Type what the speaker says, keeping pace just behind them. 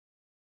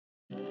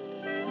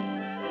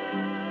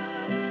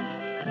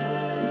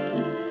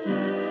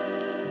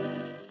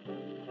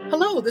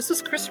Hello, this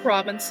is Chris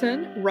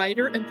Robinson,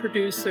 writer and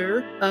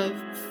producer of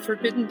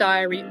Forbidden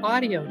Diary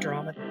audio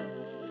drama.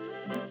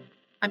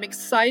 I'm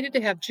excited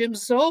to have Jim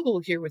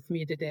Zobel here with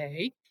me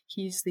today.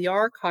 He's the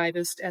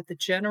archivist at the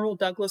General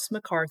Douglas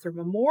MacArthur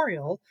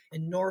Memorial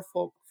in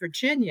Norfolk,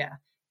 Virginia.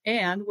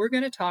 And we're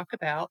going to talk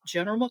about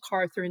General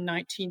MacArthur in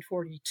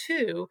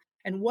 1942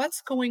 and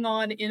what's going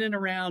on in and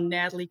around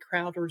Natalie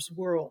Crowder's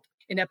world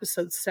in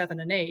episodes 7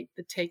 and 8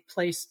 that take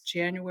place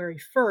January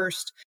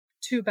 1st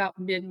to about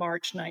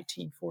mid-March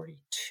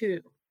 1942.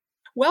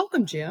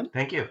 Welcome, Jim.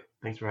 Thank you.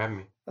 Thanks for having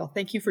me. Well,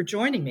 thank you for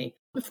joining me.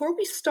 Before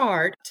we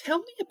start, tell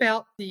me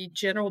about the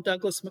General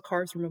Douglas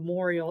MacArthur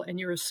Memorial and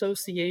your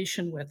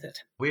association with it.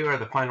 We are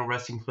the final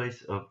resting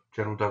place of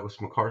General Douglas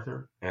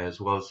MacArthur,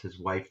 as well as his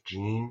wife,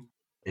 Jean.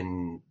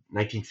 In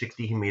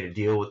 1960, he made a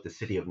deal with the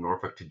city of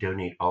Norfolk to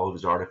donate all of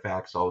his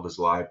artifacts, all of his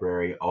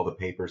library, all the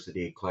papers that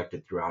he had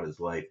collected throughout his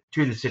life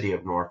to the city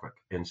of Norfolk.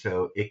 And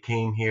so it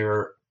came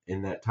here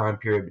in that time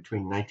period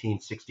between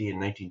 1960 and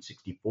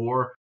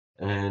 1964.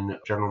 And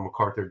General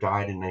MacArthur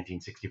died in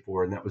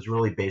 1964, and that was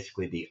really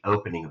basically the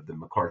opening of the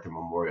MacArthur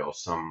Memorial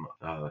some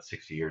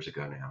 60 years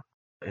ago now.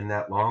 In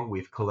that long,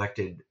 we've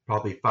collected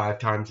probably 5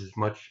 times as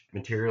much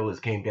material as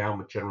came down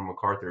with General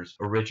MacArthur's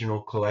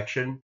original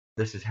collection.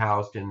 This is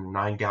housed in the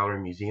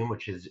 9-Gallery Museum,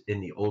 which is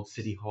in the old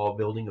City Hall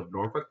building of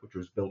Norfolk, which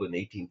was built in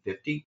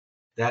 1850.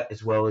 That,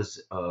 as well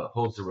as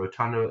holds the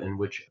rotunda in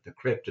which the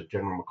crypt of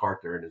General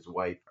MacArthur and his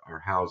wife are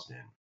housed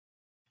in.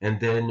 And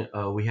then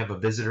we have a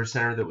visitor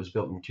center that was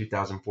built in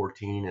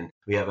 2014, and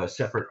we have a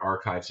separate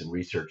archives and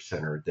research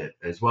center that,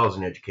 as well as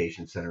an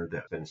education center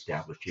that's been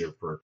established here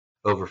for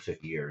over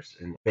 50 years.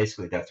 And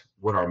basically that's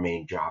what our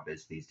main job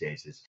is these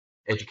days is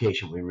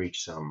education. We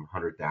reach some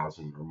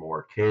 100,000 or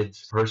more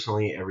kids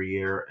personally every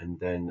year, and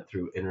then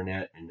through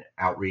internet and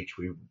outreach,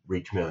 we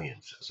reach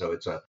millions. So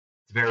it's a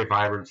very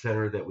vibrant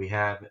center that we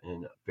have,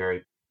 and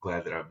very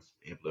glad that I was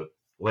able to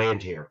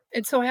land here.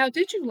 And so how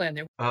did you land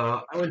there?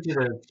 I went to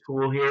the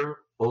school here,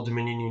 Old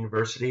Dominion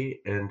University,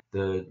 and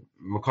the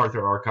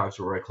MacArthur archives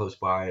were right close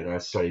by, and I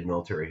studied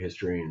military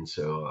history, and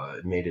so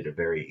it made it a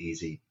very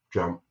easy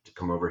jump to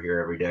come over here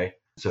every day.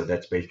 So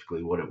that's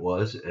basically what it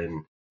was.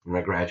 And when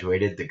I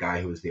graduated, the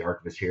guy who was the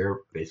archivist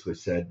here basically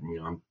said,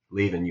 I'm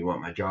leaving, you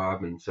want my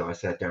job? And so I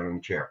sat down in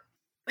the chair.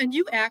 And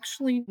you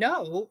actually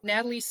know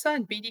Natalie's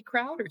son, B.D.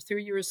 Crowder, through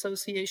your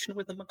association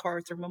with the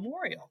MacArthur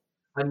Memorial.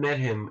 I met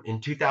him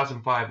in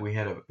 2005. We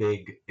had a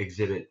big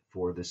exhibit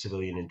for the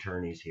civilian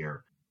internees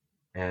here.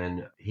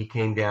 And he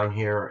came down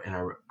here, and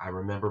I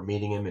remember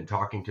meeting him and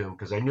talking to him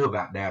because I knew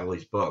about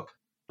Natalie's book.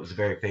 It was a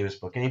very famous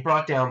book. And he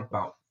brought down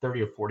about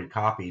 30 or 40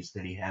 copies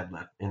that he had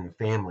left in the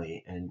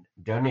family and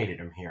donated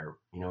them here.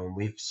 And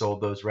we've sold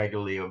those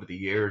regularly over the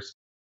years,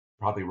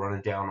 probably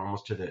running down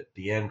almost to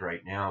the end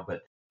right now.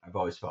 But I've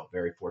always felt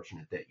very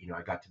fortunate that,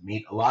 I got to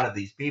meet a lot of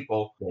these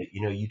people that,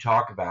 you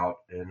talk about.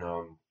 And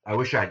I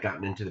wish I had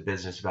gotten into the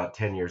business about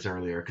 10 years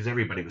earlier because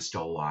everybody was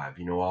still alive,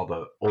 all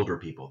the older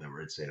people that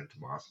were at St.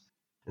 Thomas.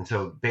 And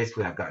so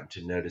basically I've gotten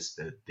to notice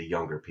the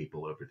younger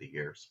people over the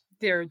years.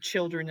 Their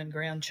children and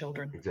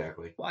grandchildren.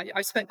 Exactly. Well,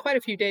 I spent quite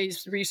a few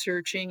days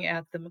researching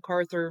at the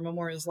MacArthur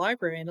Memorial's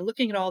library and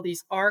looking at all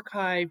these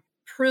archived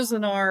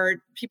prison art,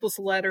 people's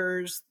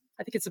letters.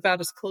 I think it's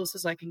about as close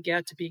as I can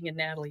get to being in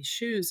Natalie's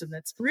shoes, and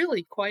that's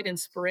really quite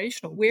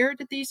inspirational. Where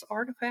did these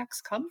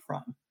artifacts come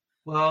from?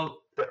 Well,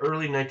 the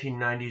early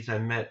 1990s, I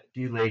met a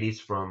few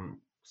ladies from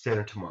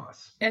St.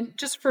 Thomas. And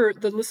just for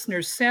the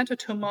listeners, St.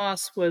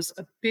 Thomas was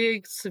a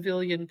big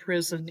civilian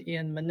prison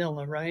in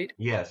Manila, right?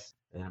 Yes,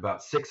 and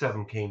about 6 of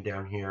them came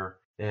down here,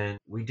 and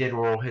we did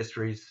oral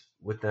histories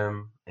with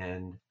them,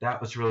 and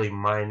that was really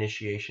my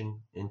initiation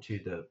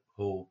into the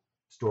whole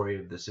story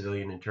of the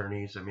civilian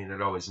internees. I mean,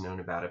 I'd always known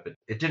about it, but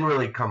it didn't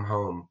really come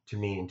home to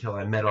me until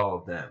I met all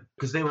of them,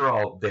 because they were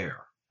all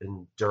there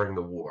during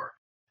the war.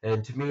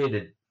 And to me, it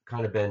had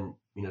kind of been,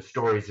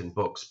 stories and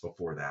books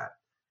before that.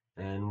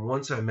 And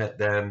once I met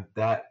them,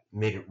 that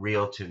made it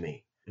real to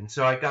me. And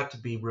so I got to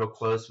be real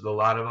close with a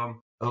lot of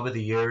them. Over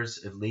the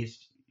years, at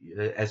least,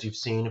 as you've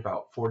seen,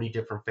 about 40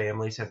 different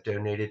families have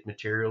donated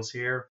materials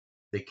here.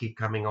 They keep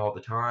coming all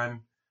the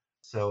time.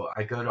 So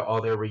I go to all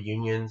their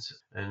reunions,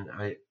 and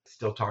I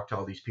still talk to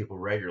all these people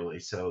regularly.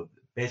 So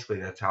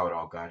basically, that's how it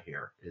all got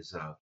here, is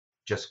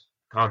just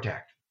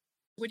contact.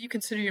 What do you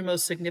consider your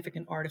most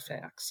significant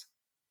artifacts?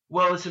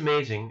 Well, it's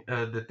amazing,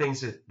 the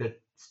things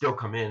that still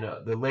come in.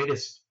 The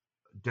latest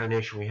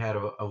donation we had,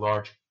 a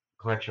large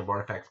collection of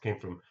artifacts, came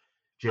from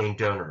Jane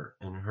Donor,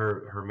 and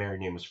her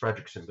married name was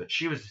Fredrickson, but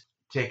she was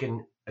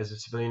taken as a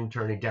civilian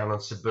internee down on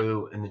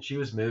Cebu, and then she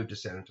was moved to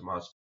St.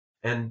 Thomas,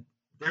 and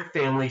their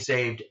family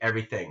saved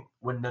everything.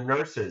 When the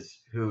nurses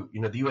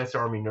the U.S.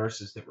 Army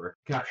nurses that were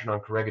captured on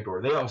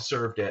Corregidor, they all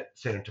served at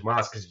St.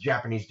 Thomas because the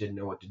Japanese didn't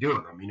know what to do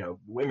with them.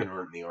 Women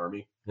aren't in the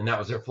Army, and that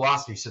was their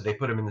philosophy, so they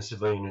put them in the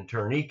civilian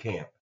internee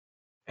camp.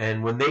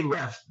 And when they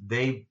left,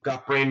 they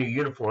got brand new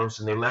uniforms,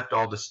 and they left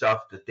all the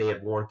stuff that they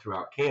had worn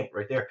throughout camp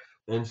right there.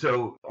 And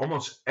so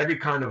almost every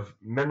kind of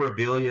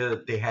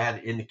memorabilia they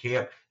had in the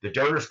camp, the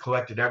donors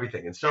collected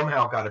everything and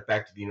somehow got it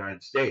back to the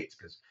United States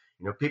because,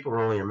 People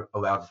were only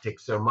allowed to take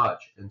so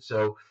much. And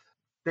so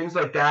things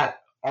like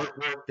that,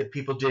 artwork that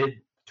people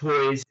did,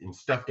 toys and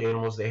stuffed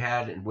animals they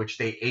had, in which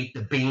they ate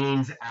the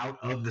beans out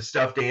of the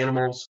stuffed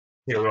animals.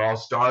 They were all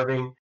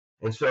starving.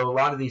 And so a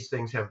lot of these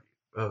things have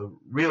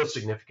real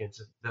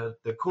significance.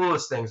 The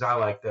coolest things I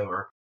like, though,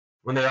 are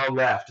when they all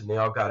left and they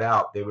all got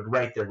out, they would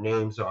write their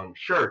names on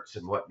shirts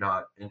and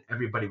whatnot, and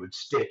everybody would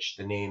stitch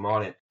the name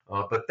on it.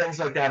 But things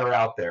like that are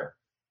out there.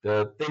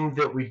 The thing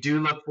that we do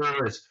look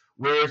for is,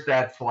 where's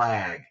that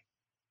flag?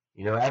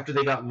 After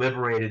they got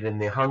liberated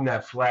and they hung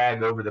that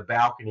flag over the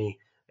balcony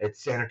at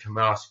Santa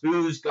Tomas,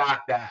 who's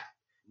got that?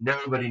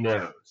 Nobody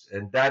knows.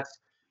 And that's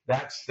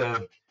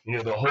the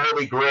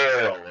holy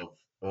grail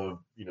of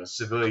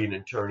civilian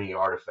attorney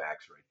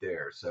artifacts right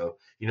there. So,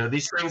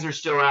 these things are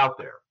still out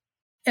there.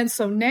 And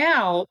so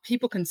now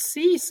people can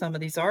see some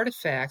of these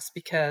artifacts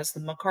because the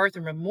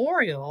MacArthur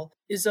Memorial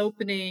is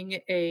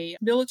opening a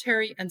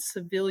military and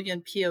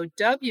civilian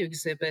POW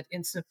exhibit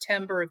in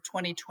September of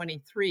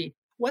 2023.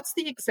 What's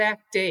the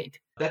exact date?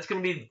 That's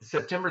going to be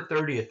September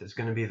 30th is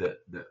going to be the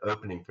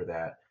opening for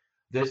that.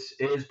 This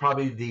is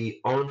probably the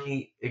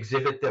only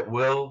exhibit that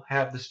will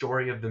have the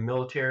story of the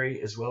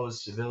military as well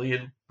as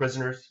civilian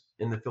prisoners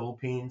in the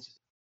Philippines.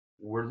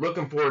 We're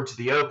looking forward to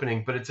the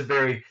opening, but it's a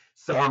very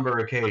somber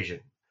occasion.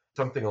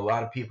 Something a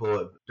lot of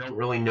people don't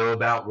really know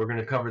about. We're going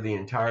to cover the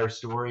entire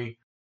story,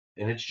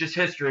 and it's just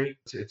history.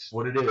 It's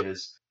what it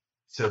is.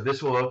 So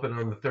this will open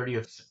on the 30th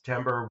of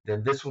September.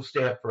 Then this will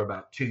stay up for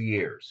about 2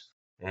 years.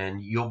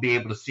 And you'll be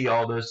able to see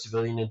all those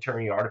civilian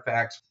attorney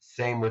artifacts.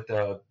 Same with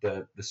the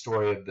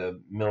story of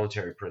the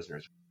military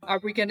prisoners. Are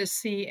we going to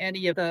see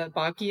any of the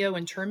Baguio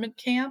internment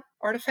camp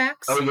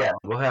artifacts? Oh, yeah.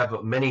 We'll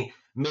have many,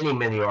 many,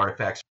 many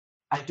artifacts.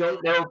 I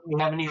don't know if we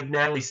have any of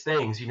Natalie's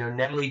things.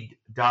 Natalie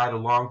died a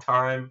long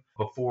time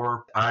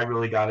before I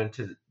really got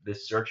into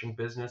this searching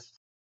business.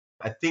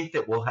 I think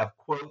that we'll have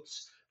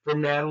quotes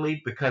from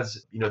Natalie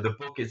because, the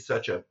book is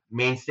such a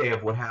mainstay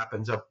of what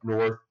happens up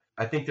north.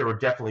 I think there will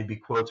definitely be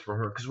quotes from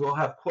her because we'll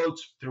have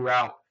quotes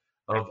throughout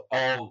of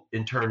all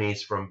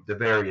internees from the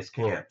various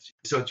camps.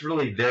 So it's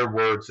really their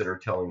words that are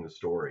telling the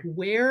story.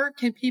 Where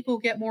can people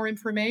get more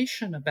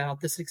information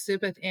about this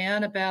exhibit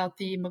and about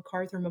the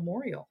MacArthur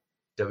Memorial?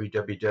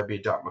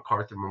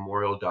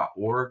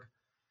 www.macarthurmemorial.org.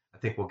 I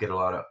think we'll get a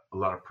lot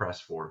of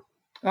press for it.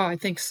 Oh, I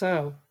think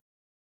so.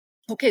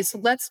 Okay, so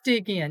let's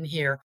dig in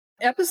here.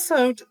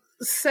 Episode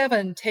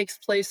 7 takes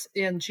place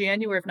in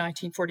January of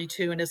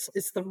 1942, and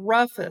it's the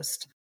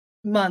roughest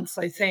months,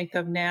 I think,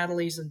 of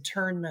Natalie's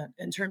internment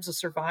in terms of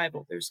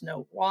survival. There's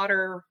no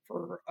water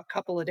for a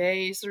couple of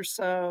days or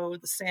so.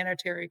 The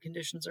sanitary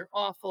conditions are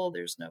awful.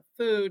 There's no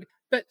food.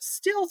 But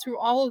still, through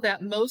all of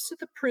that, most of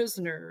the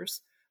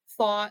prisoners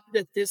thought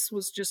that this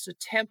was just a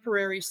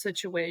temporary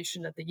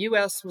situation, that the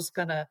U.S. was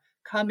going to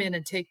come in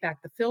and take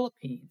back the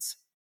Philippines.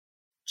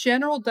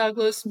 General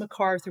Douglas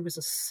MacArthur was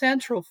a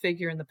central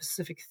figure in the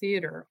Pacific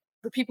Theater.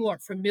 For people who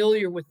aren't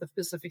familiar with the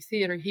Pacific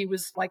Theater, he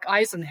was like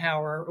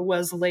Eisenhower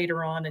was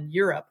later on in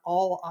Europe.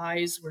 All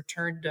eyes were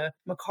turned to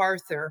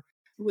MacArthur.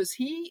 Was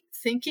he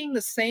thinking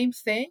the same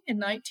thing in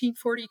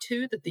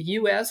 1942, that the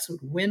U.S. would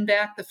win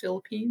back the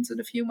Philippines in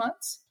a few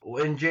months?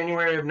 In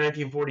January of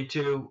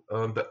 1942,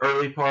 the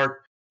early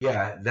part,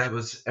 yeah, that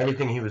was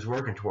anything he was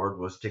working toward,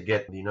 was to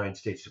get the United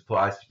States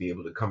supplies to be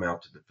able to come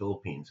out to the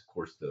Philippines. Of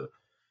course, the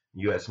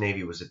U.S.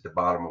 Navy was at the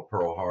bottom of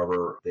Pearl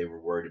Harbor. They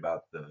were worried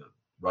about the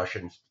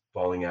Russians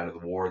falling out of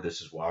the war.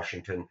 This is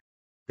Washington.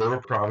 They were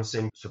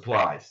promising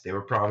supplies. They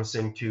were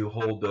promising to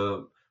hold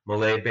the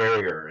Malay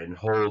barrier and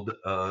hold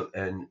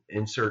and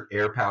insert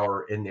air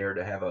power in there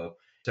to have a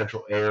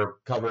central air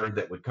cover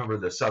that would cover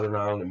the southern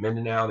island of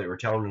Mindanao. They were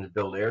telling them to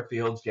build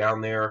airfields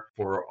down there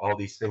for all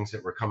these things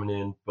that were coming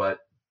in, but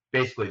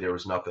basically there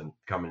was nothing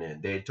coming in.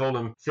 They had told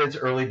them since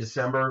early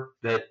December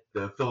that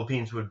the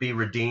Philippines would be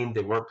redeemed.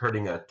 They weren't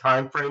putting a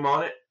time frame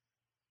on it.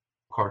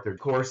 MacArthur, of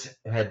course,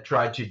 had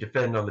tried to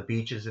defend on the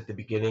beaches at the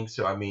beginning.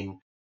 So,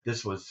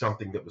 this was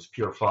something that was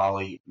pure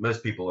folly.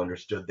 Most people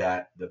understood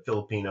that. The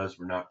Filipinos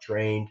were not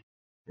trained.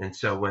 And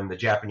so when the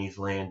Japanese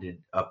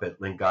landed up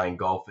at Lingayen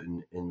Gulf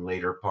in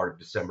later part of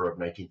December of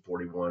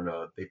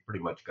 1941, they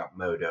pretty much got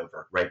mowed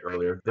over right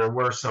earlier. There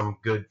were some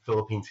good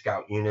Philippine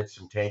scout units,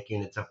 some tank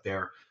units up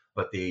there,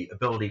 but the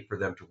ability for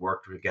them to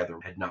work together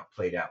had not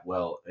played out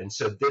well. And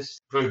so this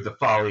proved the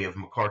folly of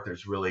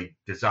MacArthur's really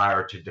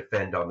desire to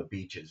defend on the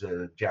beaches.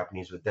 The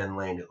Japanese would then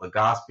land at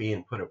Legazpi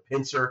and put a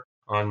pincer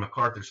on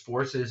MacArthur's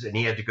forces, and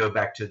he had to go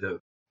back to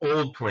the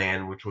old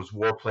plan, which was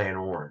War Plan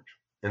Orange.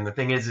 And the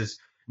thing is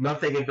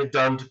nothing had been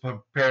done to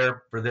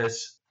prepare for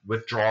this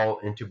withdrawal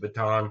into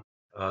Bataan.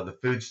 The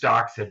food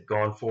stocks had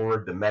gone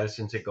forward, the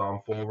medicines had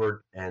gone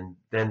forward, and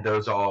then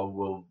those all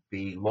will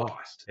be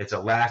lost. It's a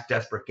last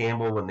desperate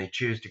gamble when they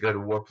choose to go to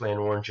War Plan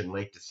Orange in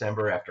late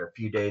December after a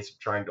few days of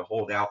trying to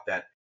hold out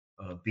that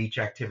beach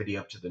activity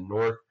up to the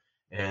north,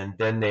 and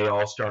then they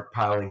all start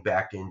piling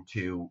back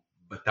into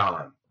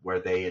Bataan, where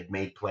they had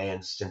made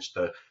plans since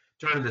the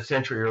turn of the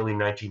century, early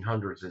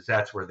 1900s, as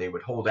that's where they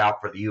would hold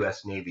out for the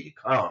U.S. Navy to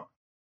come.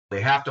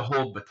 They have to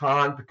hold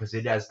Bataan because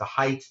it has the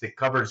heights that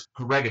covers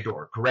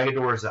Corregidor.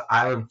 Corregidor is an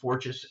island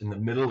fortress in the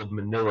middle of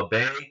Manila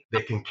Bay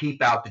that can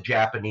keep out the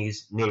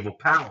Japanese naval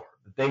power.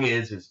 The thing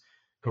is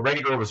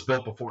Corregidor was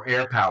built before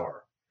air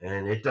power,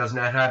 and it does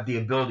not have the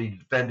ability to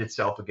defend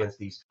itself against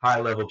these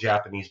high-level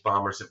Japanese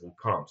bombers that will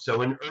come.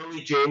 So in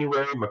early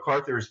January,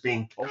 MacArthur is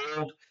being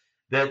told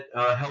that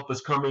help is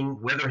coming.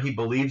 Whether he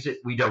believes it,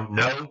 we don't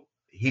know.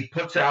 He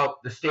puts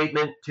out the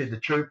statement to the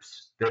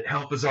troops that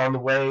help is on the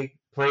way,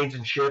 planes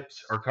and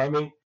ships are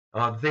coming.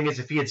 The thing is,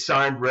 if he had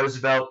signed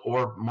Roosevelt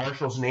or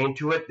Marshall's name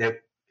to it, that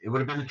it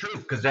would have been the truth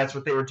because that's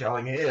what they were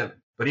telling him.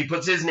 But he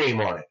puts his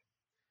name on it.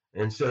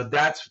 And so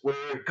that's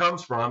where it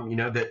comes from,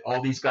 that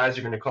all these guys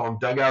are going to call him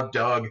Dugout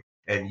Doug,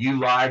 and you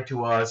lied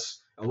to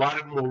us. A lot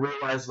of them will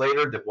realize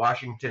later that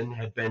Washington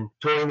had been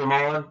turning them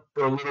on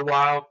for a little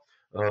while.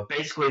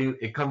 Basically,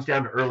 it comes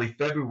down to early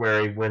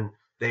February when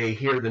they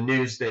hear the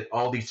news that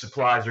all these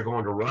supplies are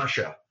going to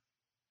Russia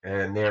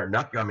and they're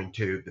not coming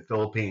to the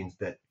Philippines,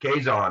 that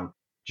Quezon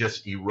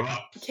just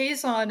erupts.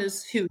 Quezon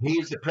is who?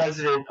 He's the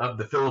president of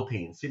the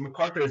Philippines. See,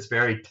 MacArthur is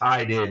very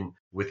tied in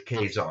with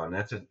Quezon.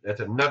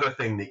 That's another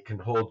thing that can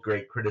hold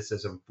great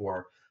criticism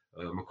for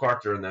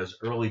MacArthur in those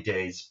early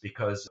days,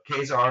 because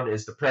Quezon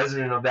is the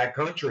president of that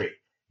country.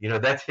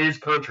 That's his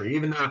country.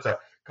 Even though it's a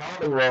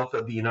Commonwealth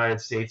of the United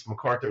States,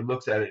 MacArthur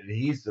looks at it and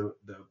he's the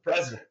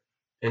president.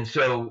 And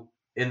so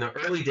in the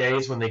early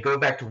days, when they go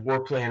back to War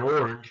Plan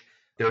Orange,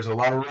 there's a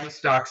lot of rice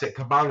stocks at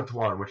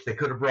Cabanatuan, which they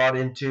could have brought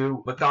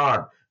into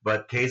Bataan.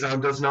 But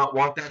Quezon does not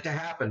want that to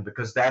happen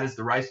because that is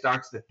the rice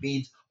stocks that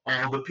feeds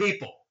all the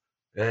people.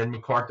 And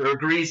MacArthur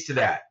agrees to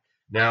that.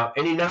 Now,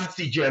 any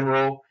Nazi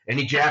general,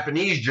 any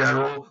Japanese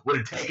general would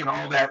have taken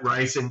all that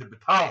rice into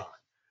Bataan.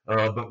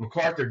 But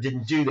MacArthur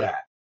didn't do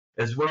that.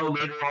 As well,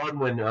 later on,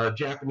 when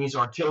Japanese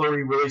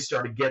artillery really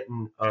started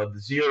getting the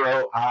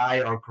zero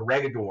eye on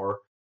Corregidor,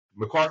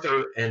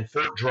 MacArthur and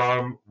Fort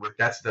Drum,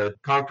 that's the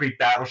concrete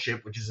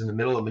battleship, which is in the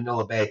middle of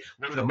Manila Bay,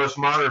 one of the most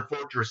modern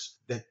fortresses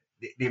that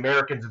the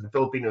Americans and the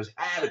Filipinos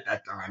had at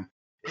that time.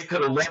 It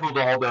could have leveled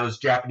all those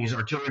Japanese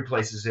artillery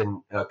places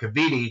in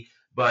Cavite,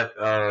 but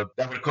that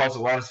would have caused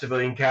a lot of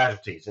civilian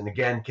casualties. And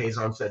again,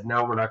 Quezon said,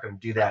 no, we're not going to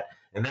do that.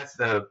 And that's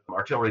the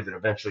artillery that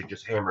eventually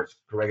just hammers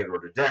Corregidor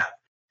to death.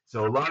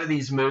 So a lot of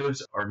these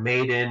moves are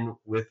made in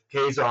with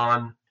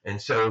Quezon.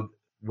 And so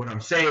what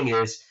I'm saying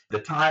is the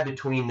tie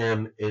between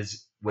them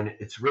is, when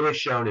it's really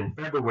shown in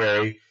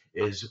February,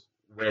 is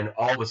when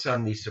all of a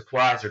sudden these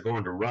supplies are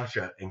going to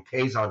Russia and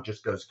Quezon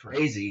just goes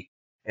crazy.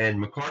 And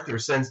MacArthur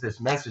sends this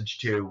message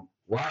to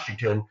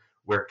Washington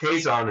where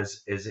Quezon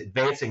is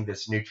advancing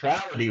this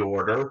neutrality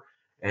order.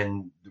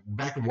 And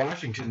back in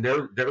Washington,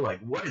 they're like,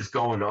 what is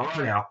going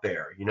on out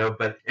there?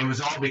 But it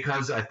was all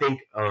because, I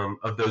think,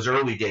 of those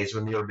early days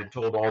when they had been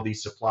told all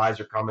these supplies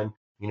are coming.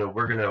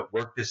 We're going to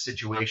work this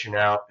situation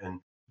out.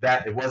 And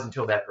that it wasn't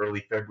until that early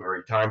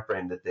February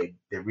timeframe that they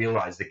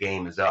realized the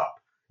game is up.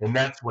 And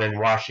that's when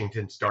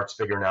Washington starts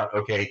figuring out,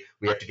 okay,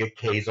 we have to get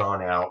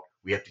Quezon out,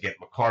 we have to get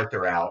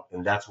MacArthur out,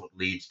 and that's what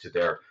leads to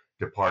their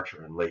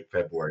departure in late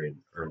February and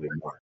early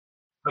March.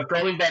 But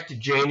going back to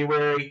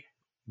January,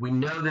 we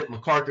know that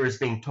MacArthur is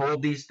being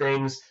told these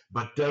things,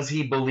 but does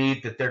he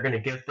believe that they're going to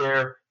get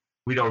there?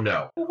 We don't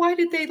know. Well, why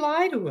did they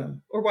lie to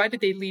him? Or why did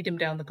they lead him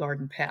down the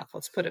garden path?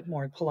 Let's put it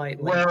more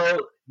politely. Well,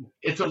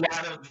 it's a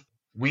lot of,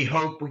 we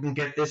hope we can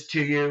get this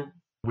to you.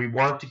 We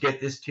want to get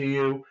this to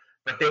you,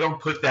 but they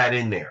don't put that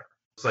in there.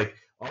 It's like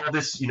all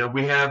this,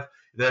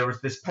 there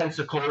was this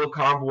Pensacola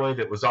convoy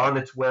that was on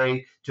its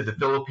way to the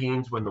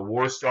Philippines when the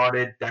war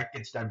started. That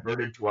gets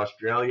diverted to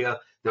Australia.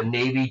 The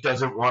Navy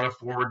doesn't want to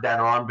forward that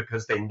on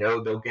because they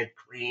know they'll get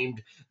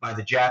creamed by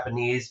the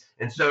Japanese.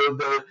 And so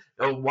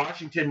the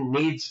Washington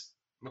needs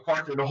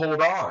MacArthur to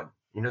hold on.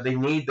 They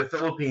need the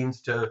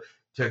Philippines to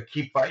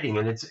keep fighting.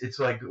 And it's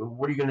like,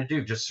 what are you going to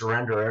do? Just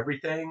surrender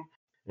everything?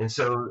 And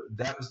so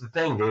that was the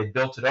thing. They had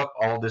built it up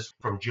all this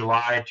from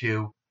July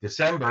to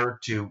December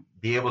to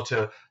be able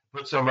to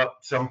put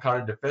some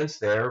kind of defense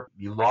there.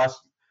 You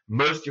lost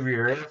most of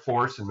your Air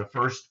Force in the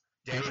first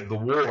day of the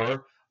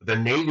war. The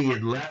Navy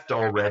had left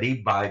already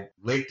by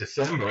late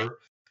December,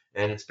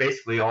 and it's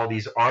basically all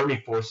these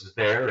Army forces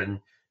there,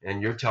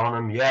 and you're telling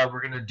them, yeah,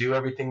 we're going to do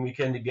everything we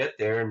can to get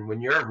there. And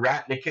when you're a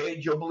rat in a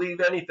cage, you'll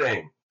believe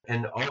anything.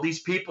 And all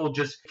these people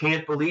just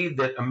can't believe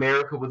that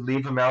America would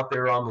leave them out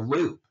there on the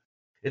loop.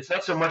 It's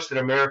not so much that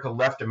America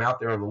left them out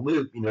there on the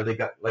loop. They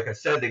got, like I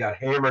said, they got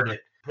hammered at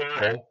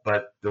Pearl,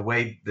 but the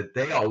way that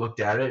they all looked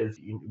at it is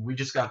we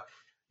just got,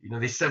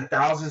 they sent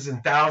thousands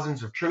and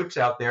thousands of troops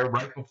out there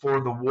right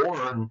before the war,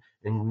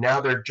 and now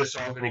they're just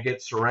all going to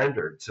get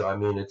surrendered. So, I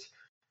mean, it's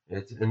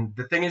and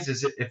the thing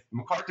is if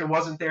MacArthur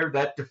wasn't there,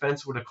 that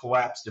defense would have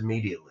collapsed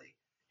immediately.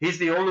 He's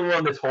the only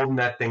one that's holding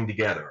that thing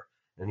together.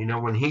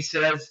 And, when he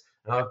says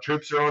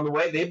troops are on the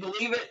way, they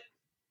believe it.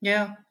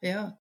 Yeah.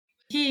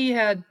 He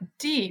had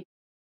deep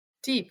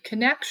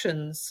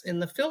connections in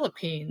the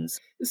Philippines.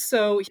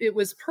 So it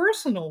was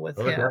personal with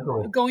him.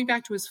 Definitely. Going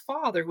back to his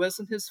father,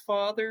 wasn't his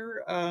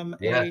father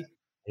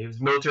He was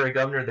military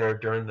governor there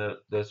during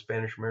the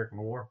Spanish-American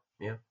War.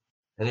 Yeah.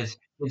 And his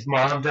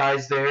mom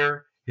dies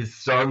there. His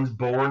son's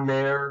born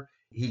there.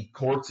 He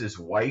courts his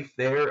wife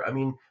there. I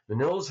mean,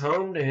 Manila's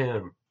home to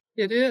him.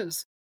 It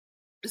is.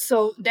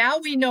 So now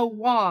we know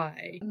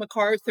why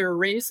MacArthur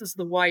raises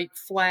the white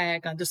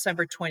flag on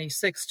December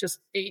 26th, just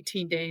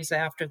 18 days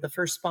after the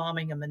first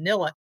bombing of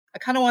Manila. I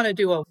kind of want to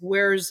do a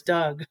Where's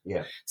Doug?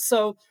 Yeah.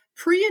 So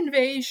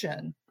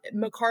pre-invasion,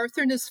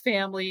 MacArthur and his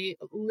family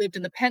lived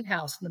in the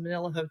penthouse in the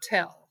Manila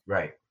Hotel.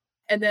 Right.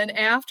 And then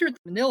after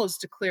Manila is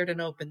declared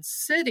an open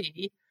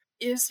city,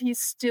 is he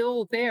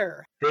still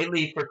there? They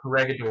leave for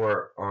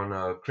Corregidor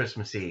on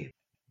Christmas Eve.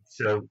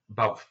 So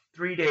about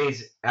 3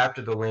 days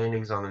after the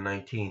landings on the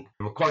 19th,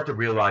 MacArthur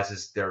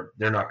realizes they're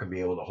not going to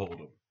be able to hold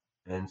him.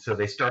 And so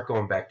they start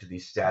going back to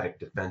these static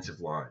defensive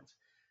lines.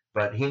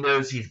 But he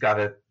knows he's got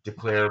to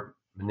declare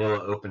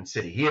Manila open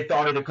city. He had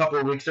thought it a couple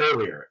of weeks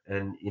earlier,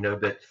 and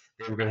that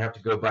they were going to have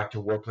to go back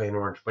to War Plan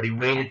Orange. But he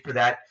waited for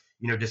that,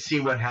 to see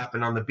what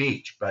happened on the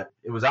beach. But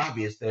it was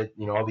obvious that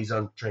all these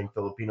untrained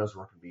Filipinos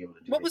weren't going to be able to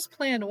do it. What was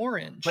Plan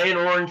Orange? Plan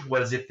Orange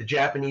was if the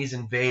Japanese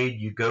invade,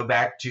 you go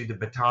back to the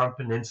Bataan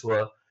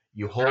Peninsula,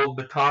 you hold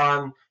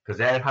Bataan because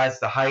that has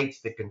the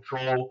heights that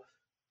control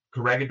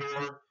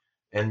Corregidor,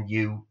 and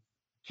you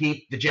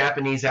keep the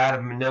Japanese out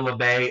of Manila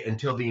Bay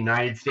until the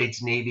United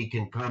States Navy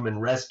can come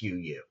and rescue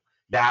you.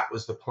 That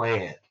was the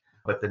plan.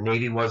 But the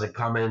Navy wasn't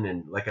coming,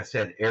 and like I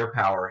said, air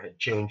power had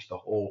changed the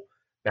whole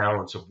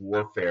balance of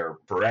warfare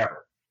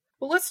forever.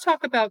 Well, let's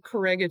talk about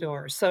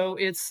Corregidor. So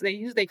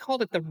they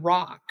called it the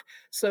Rock.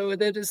 So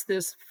that is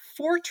this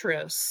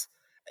fortress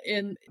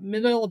in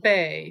Manila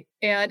Bay,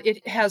 and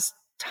it has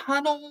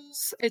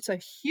tunnels. It's a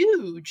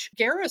huge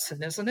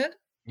garrison, isn't it?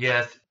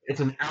 Yes,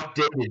 it's an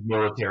outdated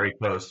military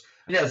post.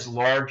 It has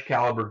large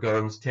caliber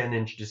guns,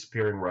 10-inch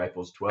disappearing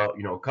rifles, 12,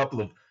 a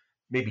couple of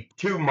maybe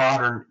two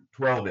modern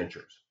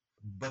 12-inchers.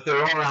 But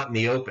they're all out in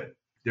the open.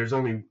 There's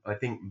only, I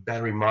think,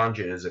 Battery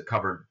Manja is a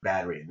covered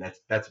battery, and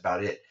that's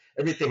about it.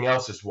 Everything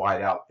else is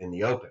wide out in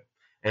the open.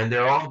 And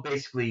they're all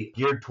basically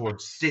geared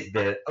towards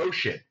the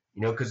ocean,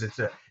 because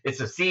it's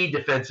a sea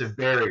defensive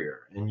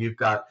barrier. And you've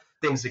got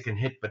things that can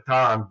hit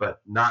Bataan,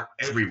 but not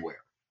everywhere.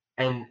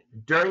 And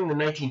during the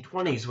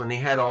 1920s, when they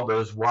had all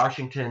those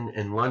Washington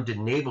and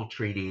London naval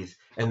treaties,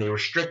 and they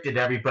restricted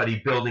everybody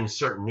building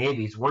certain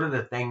navies, one of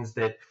the things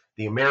that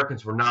the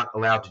Americans were not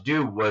allowed to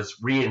do was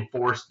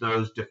reinforce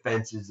those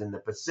defenses in the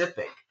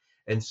Pacific.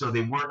 And so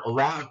they weren't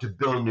allowed to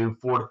build new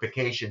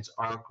fortifications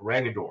on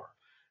Corregidor.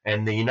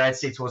 And the United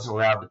States wasn't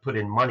allowed to put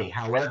in money.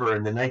 However,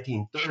 in the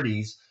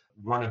 1930s,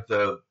 one of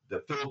the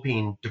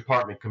Philippine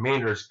department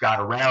commanders got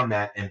around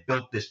that and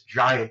built this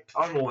giant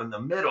tunnel in the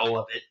middle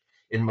of it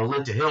in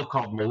Malinta Hill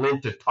called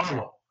Malinta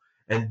Tunnel.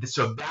 And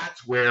so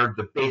that's where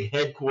the big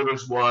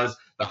headquarters was,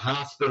 the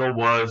hospital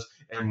was,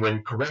 and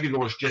when Corregidor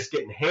was just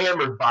getting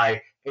hammered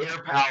by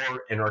air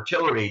power and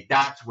artillery,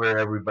 that's where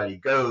everybody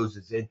goes,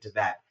 is into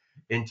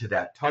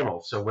that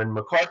tunnel. So when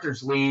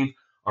MacArthur's leave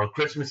on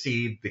Christmas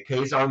Eve, the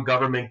Quezon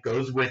government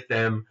goes with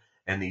them,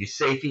 and the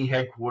USAFE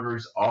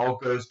headquarters all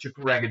goes to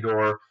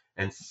Corregidor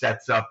and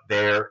sets up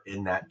there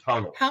in that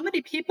tunnel. How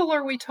many people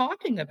are we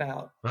talking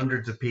about?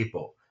 Hundreds of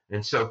people.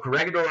 And so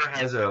Corregidor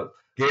has a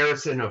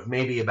garrison of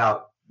maybe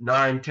about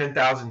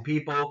 10,000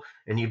 people,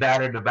 and you've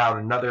added about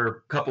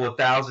another couple of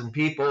thousand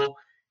people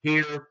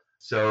here.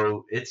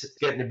 So it's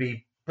getting to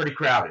be pretty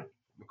crowded.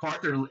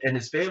 MacArthur and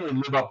his family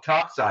live up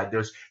top side.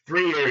 There's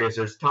three areas.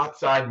 There's top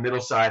side,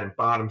 middle side, and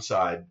bottom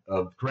side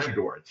of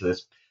Corregidor. So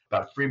it's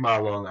about a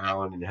 3-mile long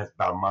island, and it has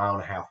about a mile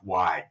and a half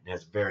wide. It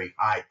has a very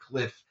high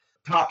cliff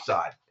top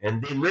side.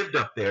 And they lived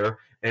up there,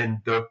 and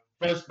the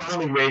first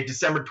bombing raid,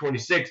 December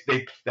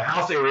 26th, the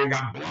house they were in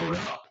got blown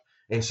up.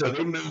 And so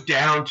they moved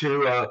down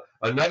to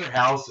another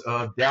house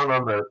down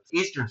on the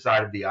eastern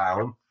side of the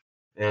island.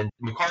 And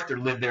MacArthur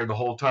lived there the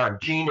whole time.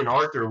 Gene and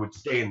Arthur would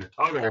stay in the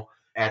tunnel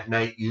at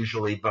night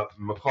usually, but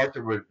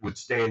MacArthur would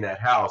stay in that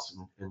house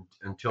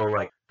until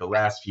like the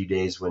last few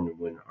days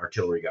when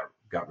artillery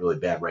got really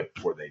bad right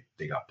before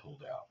they got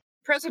pulled out.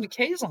 President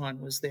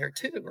Quezon was there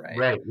too, right?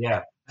 Right,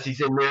 yeah.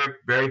 He's in there,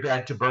 very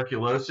bad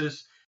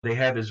tuberculosis. They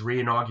have his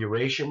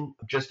reinauguration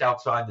just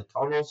outside the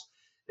tunnels.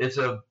 It's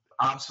a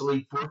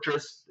obsolete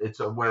fortress. It's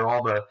where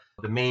all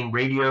the main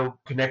radio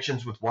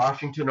connections with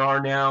Washington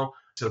are now.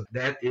 So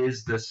that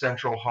is the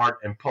central heart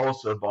and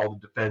pulse of all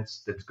the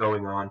defense that's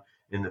going on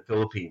in the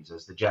Philippines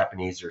as the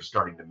Japanese are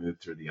starting to move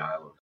through the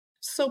island.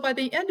 So by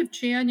the end of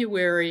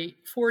January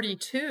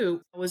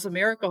 42, was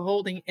America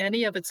holding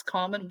any of its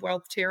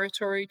Commonwealth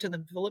territory to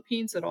the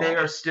Philippines at all? They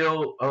are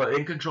still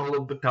in control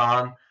of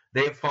Bataan.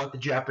 They have fought the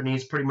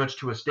Japanese pretty much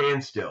to a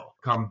standstill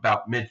come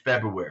about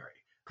mid-February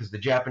because the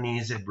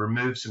Japanese had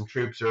removed some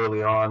troops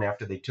early on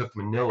after they took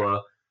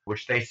Manila,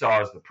 which they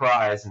saw as the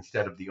prize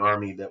instead of the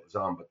army that was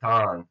on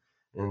Bataan.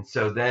 And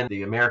so then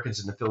the Americans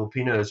and the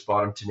Filipinos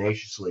fought them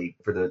tenaciously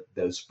for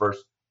those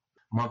first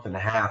month and a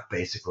half,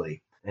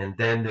 basically. And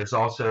then there's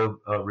also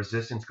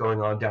resistance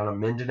going on down on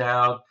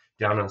Mindanao,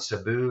 down on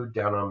Cebu,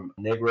 down on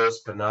Negros,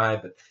 Panay.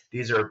 But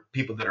these are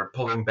people that are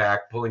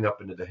pulling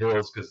up into the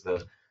hills because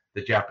the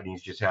the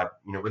Japanese just have,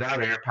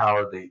 without air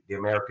power, the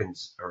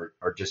Americans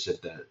are just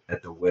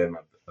at the whim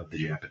of the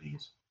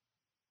Japanese.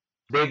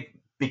 They've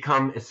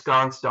become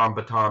ensconced on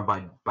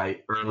Bataan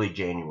by early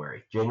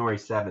January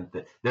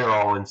 7th. They're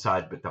all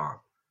inside Bataan.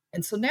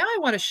 And so now I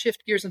want to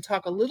shift gears and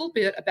talk a little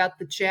bit about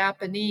the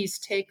Japanese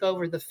take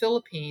over the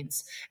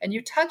Philippines. And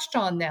you touched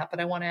on that, but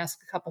I want to ask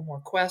a couple more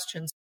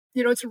questions.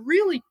 It's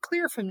really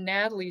clear from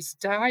Natalie's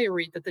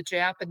diary that the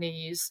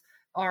Japanese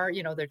are,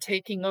 they're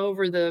taking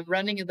over the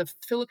running of the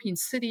Philippine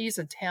cities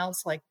and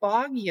towns like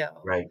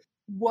Baguio. Right.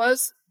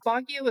 Was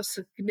Baguio a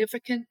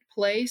significant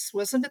place?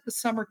 Wasn't it the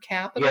summer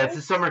capital? Yeah, it's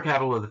the summer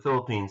capital of the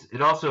Philippines.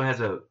 It also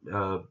has a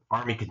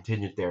army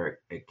contingent there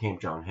at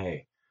Camp John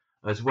Hay,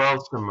 as well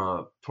as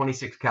some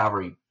 26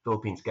 Cavalry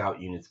Philippine Scout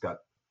units got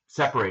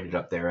separated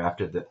up there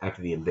after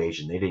the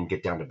invasion. They didn't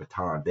get down to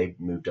Bataan. They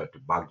moved up to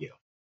Baguio.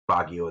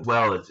 Baguio, as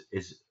well,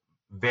 is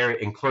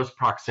very in close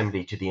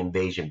proximity to the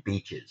invasion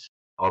beaches.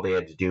 All they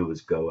had to do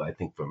was go, I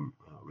think, from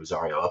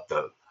Rosario up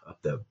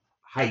the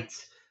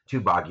heights to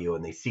Baguio,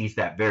 and they seized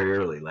that very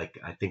early, like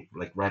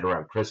right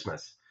around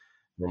Christmas.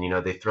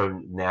 And they throw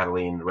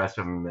Natalie and the rest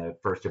of them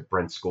first at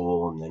Brent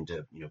School and then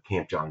to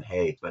Camp John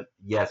Hay. But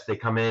yes, they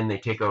come in, they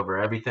take over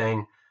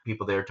everything.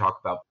 People there talk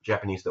about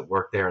Japanese that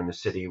work there in the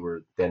city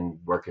were then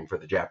working for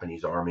the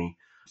Japanese army.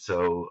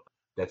 So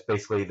that's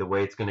basically the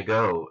way it's going to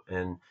go.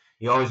 And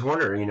you always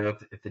wonder,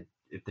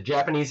 if the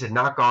Japanese had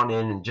not gone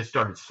in and just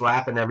started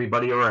slapping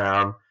everybody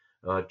around,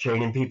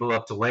 chaining people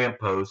up to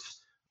lampposts,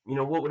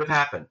 what would have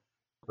happened?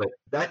 But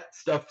that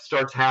stuff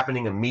starts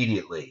happening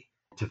immediately.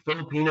 To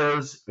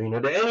Filipinos, to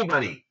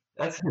anybody.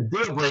 That's the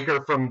deal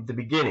breaker from the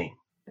beginning.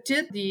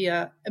 Did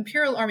the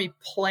Imperial Army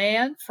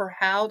plan for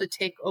how to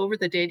take over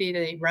the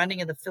day-to-day running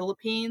in the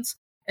Philippines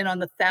and on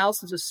the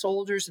thousands of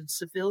soldiers and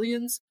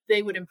civilians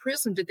they would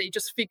imprison? Did they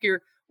just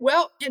figure,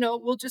 well,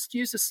 we'll just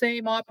use the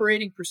same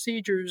operating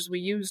procedures we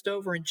used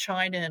over in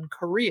China and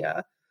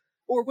Korea?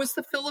 Or was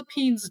the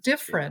Philippines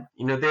different?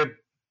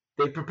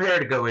 They prepare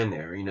to go in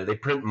there. They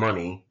print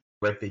money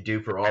like they do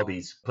for all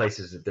these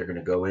places that they're going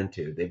to go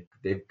into.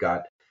 They've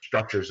got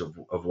structures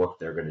of what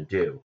they're going to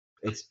do.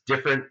 It's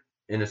different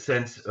in a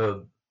sense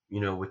of,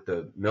 with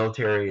the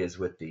military as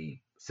with the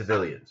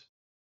civilians.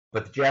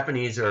 But the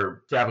Japanese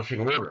are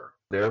establishing order.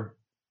 They're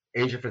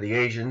Asia for the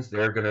Asians.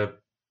 They're going to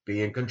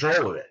be in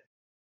control of it.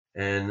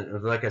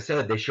 And like I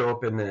said, they show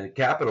up in the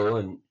capital,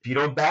 and if you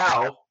don't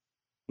bow,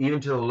 even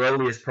to the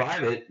lowliest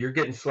private, you're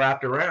getting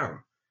slapped around.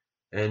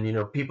 And,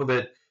 people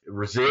that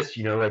resist,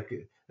 like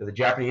the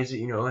Japanese,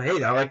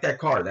 hey, I like that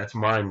car. That's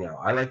mine now.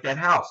 I like that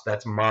house.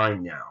 That's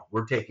mine now.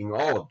 We're taking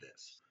all of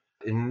this.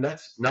 And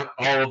that's not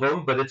all of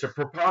them, but it's a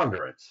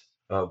preponderance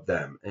of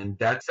them. And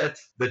that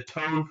sets the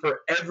tone for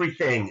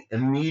everything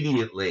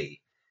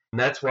immediately. And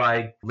that's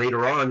why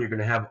later on, you're going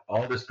to have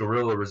all this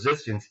guerrilla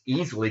resistance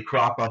easily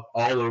crop up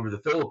all over the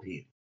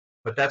Philippines.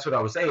 But that's what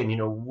I was saying.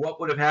 What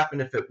would have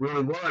happened if it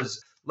really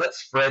was, let's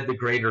spread the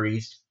greater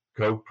East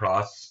Coast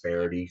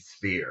prosperity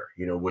sphere,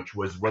 which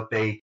was what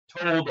they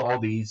told all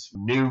these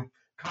new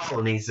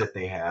colonies that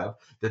they have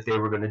that they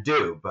were going to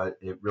do. But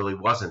it really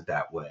wasn't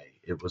that way.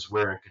 It was,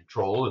 we're in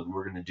control and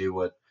we're going to do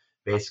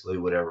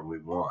whatever we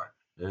want.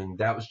 And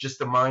that was just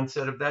the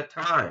mindset of that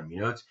time.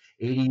 It's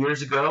 80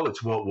 years ago.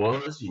 It's what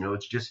was,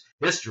 it's just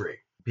history.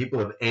 People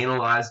have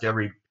analyzed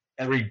every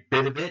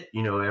bit of it,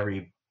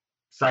 every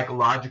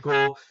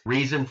psychological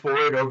reason for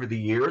it over the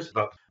years.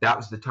 But that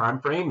was the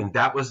time frame, and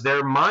that was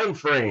their mind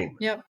frame.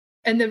 Yep.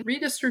 And the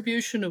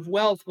redistribution of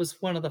wealth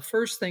was one of the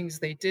first things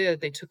they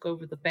did. They took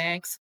over the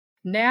banks.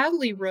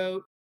 Natalie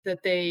wrote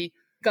that they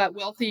got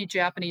wealthy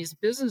Japanese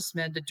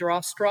businessmen to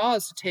draw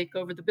straws to take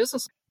over the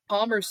business.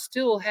 Commerce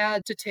still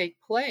had to take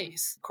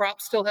place.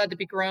 Crops still had to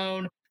be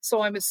grown.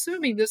 So I'm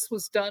assuming this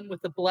was done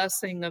with the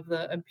blessing of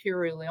the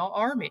Imperial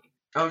Army.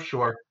 Oh,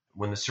 sure.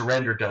 When the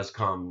surrender does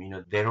come,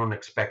 they don't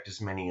expect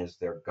as many as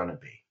they're going to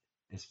be.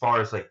 As far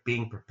as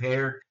being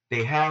prepared,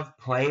 they have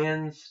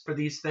plans for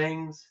these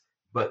things.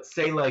 But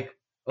say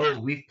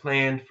we've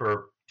planned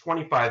for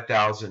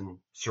 25,000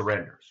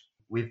 surrenders.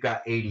 We've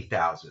got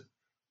 80,000.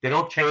 They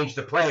don't change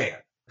the plan.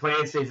 The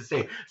plan stays the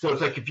same. So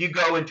it's if you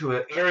go into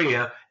an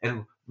area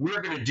and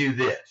we're going to do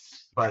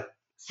this, but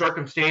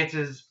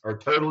circumstances are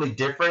totally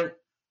different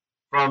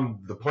from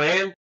the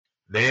plan,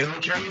 they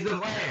don't change the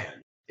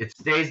plan. It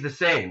stays the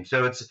same.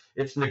 So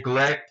it's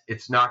neglect.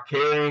 It's not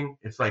caring.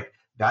 It's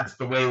that's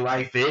the way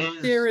life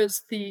is. There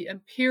is the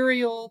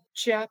Imperial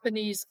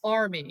Japanese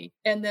Army,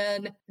 and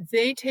then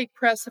they take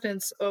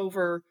precedence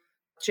over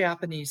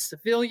Japanese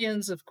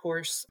civilians, of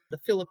course, the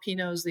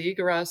Filipinos, the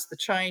Igorots, the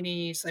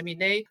Chinese.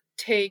 They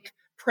take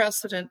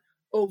precedent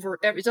over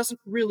it doesn't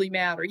really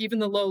matter. Even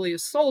the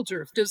lowliest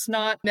soldier does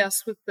not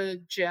mess with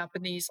the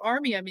Japanese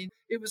army.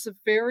 It was a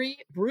very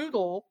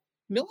brutal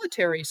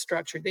military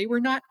structure. They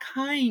were not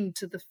kind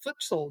to the foot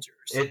soldiers.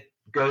 It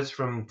goes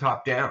from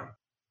top down.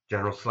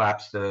 General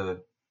slaps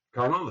the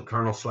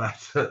colonel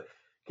slaps the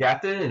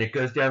captain, and it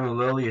goes down to the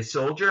lowliest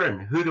soldier.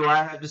 And who do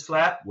I have to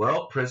slap?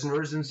 Well,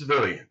 prisoners and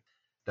civilians.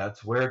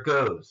 That's where it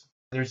goes.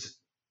 There's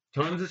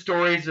tons of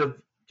stories of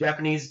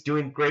Japanese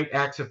doing great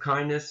acts of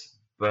kindness,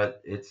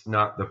 but it's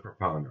not the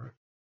preponderance.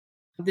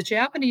 The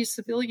Japanese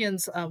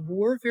civilians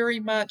were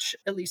very much,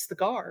 at least the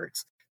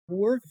guards,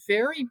 were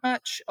very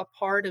much a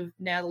part of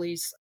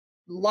Natalie's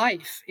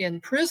life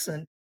in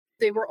prison.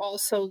 They were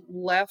also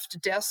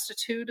left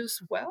destitute as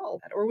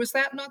well. Or was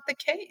that not the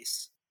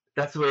case?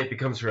 That's the way it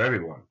becomes for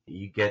everyone.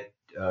 You get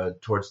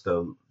towards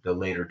the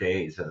later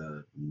days,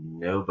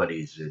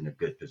 nobody's in a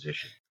good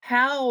position.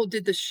 How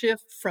did the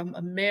shift from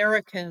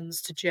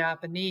Americans to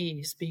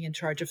Japanese being in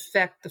charge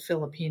affect the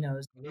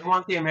Filipinos? They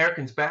want the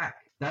Americans back.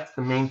 That's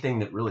the main thing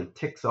that really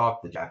ticks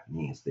off the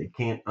Japanese. They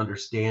can't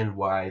understand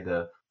why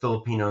the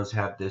Filipinos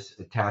have this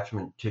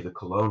attachment to the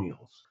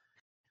colonials.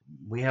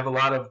 We have a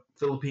lot of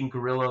Philippine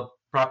guerrilla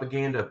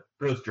propaganda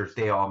posters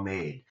they all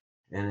made,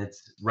 and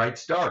it's right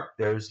stark.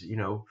 There's,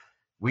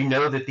 we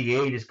know that the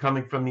aid is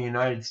coming from the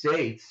United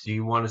States. Do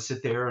you want to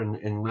sit there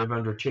and live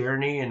under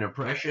tyranny and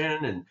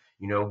oppression? And,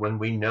 when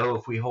we know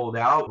if we hold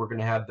out, we're going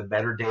to have the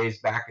better days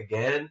back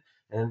again.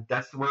 And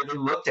that's the way they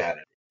looked at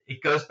it.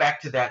 It goes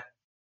back to that.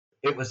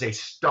 It was a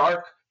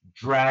stark,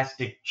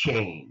 drastic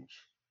change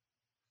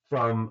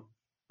from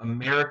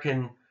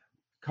American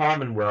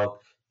Commonwealth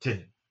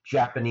to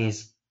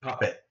Japanese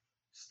puppet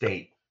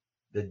state.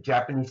 The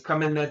Japanese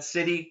come in that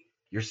city,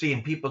 you're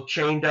seeing people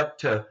chained up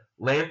to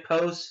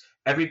lampposts,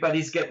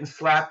 everybody's getting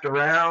slapped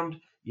around.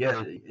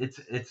 Yeah,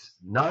 it's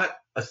not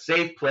a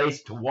safe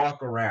place to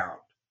walk around.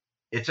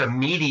 It's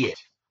immediate,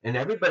 and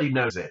everybody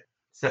knows it.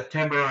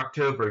 September,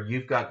 October,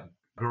 you've got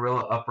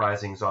guerrilla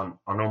uprisings on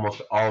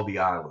almost all the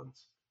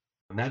islands.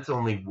 And that's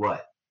only,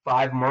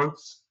 5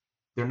 months?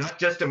 They're not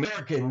just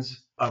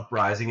Americans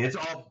uprising, it's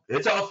all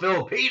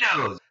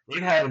Filipinos.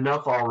 They've had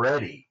enough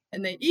already.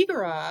 And the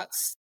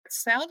Igorots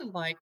sounded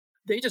like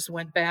they just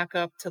went back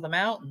up to the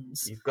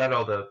mountains. You've got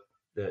all the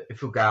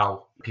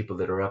Ifugao people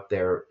that are up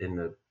there in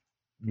the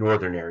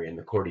northern area, in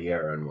the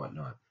Cordillera and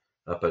whatnot,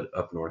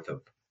 up north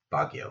of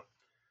Baguio.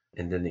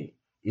 And then the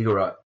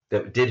Igorot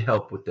that did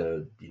help with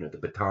the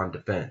Bataan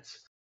defense.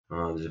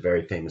 There's a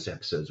very famous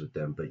episodes with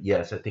them. But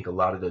yes, I think a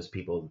lot of those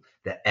people,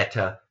 the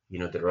ETA,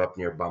 that are up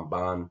near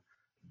Bamban,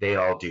 they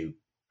all do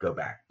go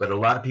back. But a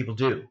lot of people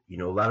do.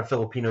 A lot of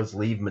Filipinos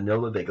leave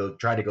Manila. They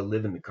try to go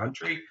live in the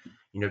country,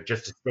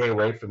 just to stay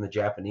away from the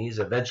Japanese.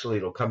 Eventually,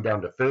 it'll come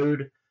down to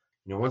food.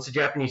 Once the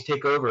Japanese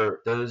take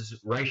over, those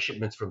rice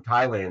shipments from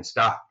Thailand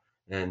stop.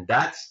 And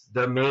that's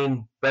the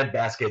main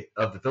breadbasket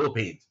of the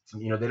Philippines.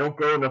 They don't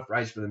grow enough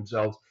rice for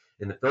themselves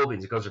in the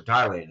Philippines. It goes to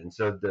Thailand. And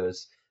so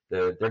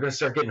they're going to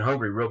start getting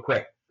hungry real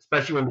quick,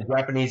 especially when the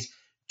Japanese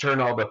turn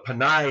all the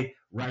Panay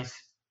rice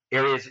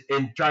areas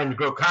in trying to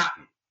grow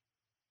cotton.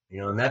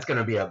 And that's going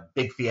to be a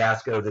big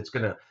fiasco that's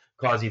going to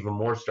cause even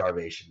more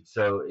starvation.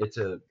 So it's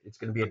going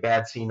to be a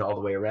bad scene all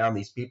the way around.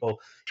 These people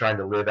trying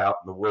to live out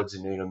in the woods,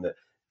 and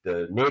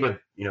the native,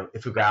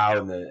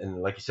 Ifugao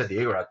and like you said, the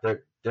Igorot,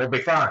 they'll be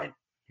fine,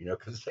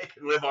 because they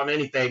can live on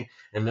anything,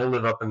 and they'll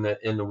live up in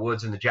the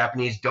woods. And the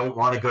Japanese don't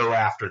want to go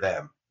after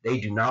them. They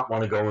do not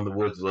want to go in the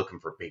woods looking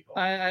for people.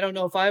 I don't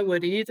know if I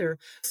would either.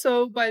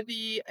 So by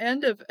the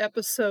end of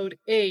episode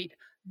 8,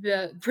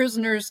 the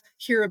prisoners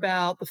hear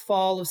about the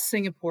fall of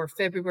Singapore,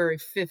 February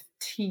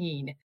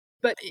 15.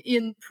 But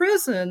in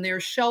prison, they're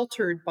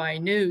sheltered by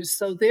news.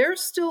 So they're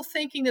still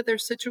thinking that their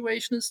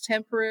situation is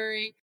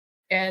temporary,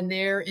 and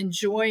they're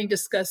enjoying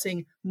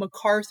discussing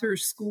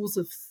MacArthur's schools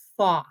of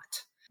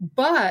thought.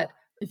 But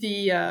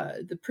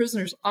the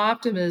prisoners'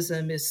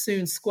 optimism is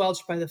soon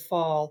squelched by the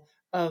fall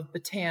of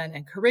Bataan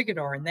and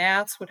Corregidor, and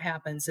that's what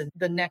happens in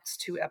the next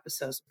 2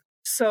 episodes.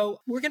 So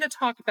we're going to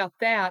talk about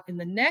that in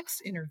the next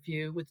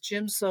interview with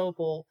Jim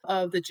Zobel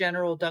of the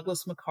General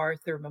Douglas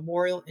MacArthur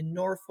Memorial in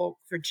Norfolk,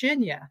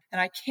 Virginia. And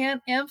I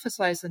can't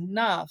emphasize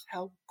enough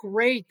how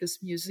great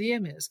this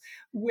museum is.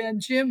 When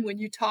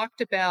you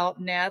talked about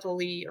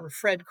Natalie or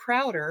Fred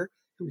Crowder,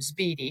 who's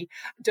Beatty,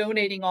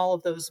 donating all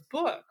of those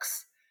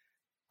books,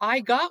 I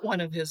got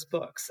one of his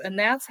books, and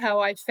that's how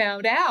I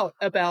found out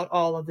about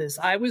all of this.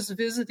 I was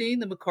visiting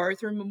the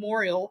MacArthur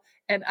Memorial,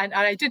 and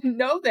I didn't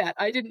know that.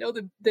 I didn't know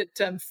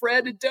that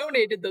Fred had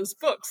donated those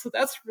books, so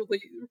that's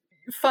really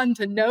fun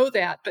to know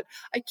that. But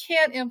I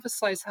can't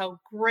emphasize how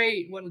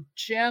great, what a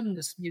gem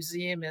this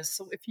museum is.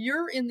 So if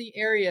you're in the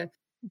area,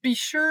 be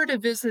sure to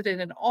visit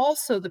it, and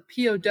also the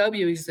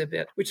POW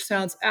exhibit, which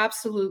sounds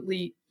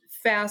absolutely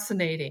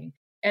fascinating.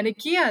 And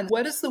again,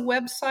 what is the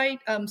website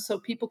so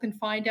people can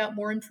find out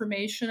more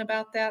information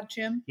about that,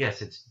 Jim?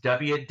 Yes, it's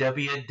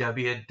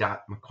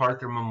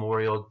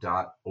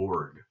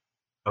www.macarthurmemorial.org.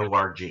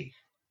 O-R-G.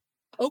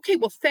 Okay,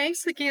 well,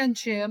 thanks again,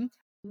 Jim.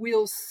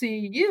 We'll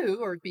see you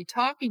or be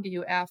talking to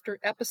you after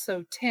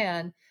episode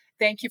 10.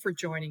 Thank you for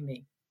joining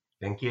me.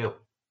 Thank you.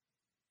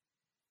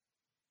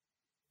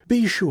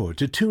 Be sure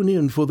to tune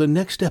in for the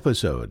next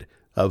episode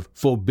of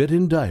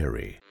Forbidden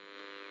Diary.